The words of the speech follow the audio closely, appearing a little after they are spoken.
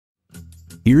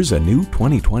Here's a new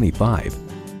 2025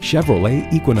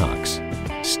 Chevrolet Equinox.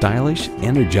 Stylish,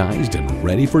 energized, and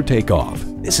ready for takeoff.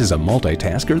 This is a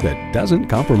multitasker that doesn't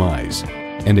compromise.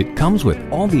 And it comes with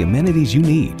all the amenities you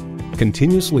need.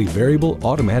 Continuously variable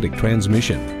automatic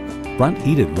transmission, front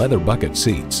heated leather bucket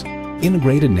seats,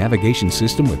 integrated navigation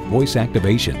system with voice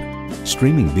activation,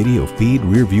 streaming video feed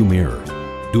rear view mirror,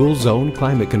 dual zone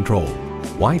climate control,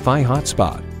 Wi-Fi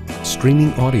hotspot,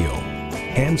 streaming audio,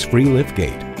 hands-free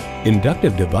liftgate,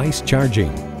 inductive device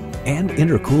charging, and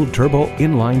intercooled turbo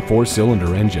inline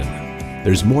 4-cylinder engine.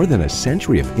 There's more than a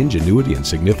century of ingenuity and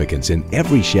significance in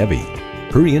every Chevy.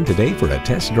 Hurry in today for a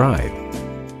test drive.